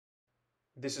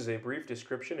This is a brief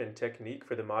description and technique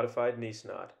for the modified Nice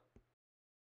knot.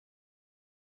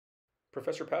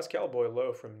 Professor Pascal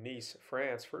Boileau from Nice,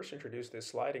 France, first introduced this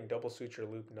sliding double suture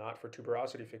loop knot for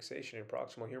tuberosity fixation in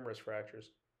proximal humerus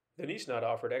fractures. The Nice knot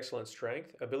offered excellent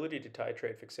strength, ability to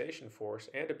titrate fixation force,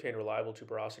 and obtain reliable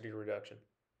tuberosity reduction.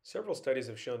 Several studies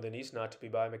have shown the Nice knot to be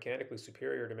biomechanically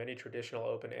superior to many traditional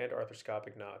open and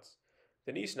arthroscopic knots.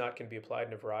 The Nice knot can be applied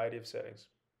in a variety of settings.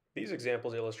 These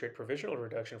examples illustrate provisional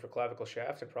reduction for clavicle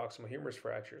shaft and proximal humerus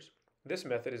fractures. This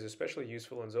method is especially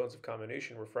useful in zones of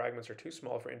comminution where fragments are too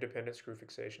small for independent screw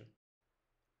fixation.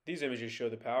 These images show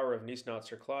the power of Nice knot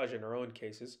cerclage in our own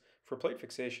cases for plate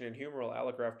fixation in humeral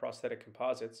allograft prosthetic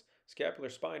composites, scapular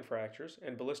spine fractures,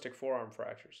 and ballistic forearm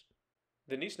fractures.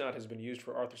 The Nice knot has been used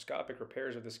for arthroscopic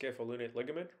repairs of the scapholunate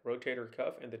ligament, rotator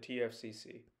cuff, and the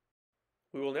TFCC.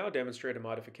 We will now demonstrate a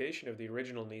modification of the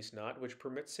original Nice knot which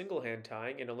permits single hand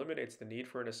tying and eliminates the need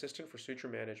for an assistant for suture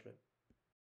management.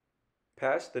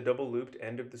 Pass the double looped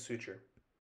end of the suture.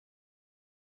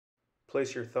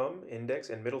 Place your thumb, index,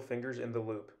 and middle fingers in the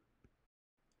loop.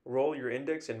 Roll your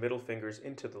index and middle fingers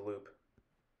into the loop.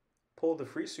 Pull the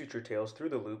free suture tails through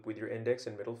the loop with your index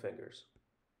and middle fingers.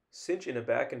 Cinch in a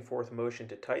back and forth motion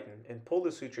to tighten and pull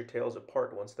the suture tails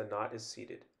apart once the knot is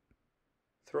seated.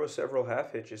 Throw several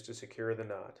half hitches to secure the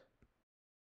knot.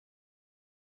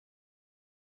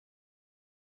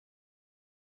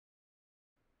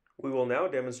 We will now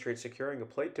demonstrate securing a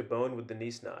plate to bone with the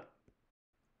Nice knot.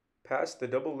 Pass the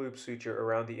double loop suture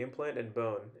around the implant and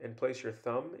bone and place your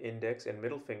thumb, index, and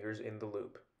middle fingers in the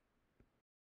loop.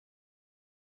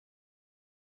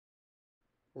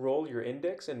 Roll your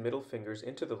index and middle fingers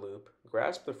into the loop,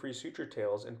 grasp the free suture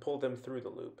tails, and pull them through the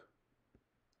loop.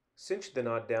 Cinch the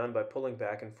knot down by pulling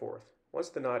back and forth. Once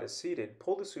the knot is seated,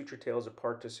 pull the suture tails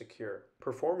apart to secure.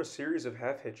 Perform a series of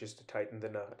half hitches to tighten the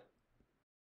knot.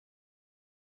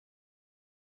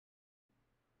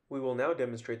 We will now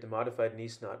demonstrate the modified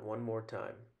Nice knot one more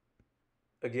time.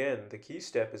 Again, the key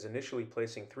step is initially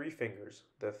placing three fingers,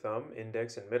 the thumb,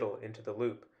 index, and middle, into the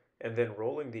loop, and then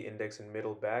rolling the index and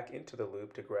middle back into the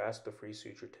loop to grasp the free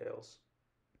suture tails.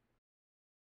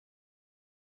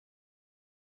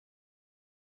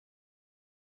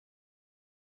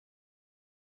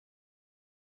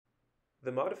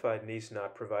 The modified Nice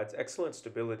knot provides excellent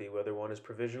stability whether one is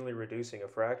provisionally reducing a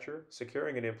fracture,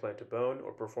 securing an implant to bone,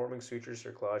 or performing suture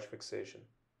cerclage fixation.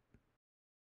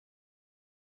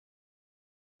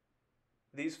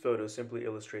 These photos simply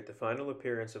illustrate the final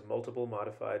appearance of multiple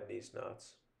modified Nice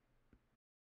knots.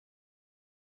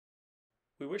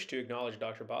 We wish to acknowledge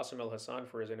Dr. Bassem El Hassan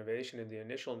for his innovation in the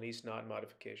initial Nice knot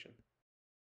modification.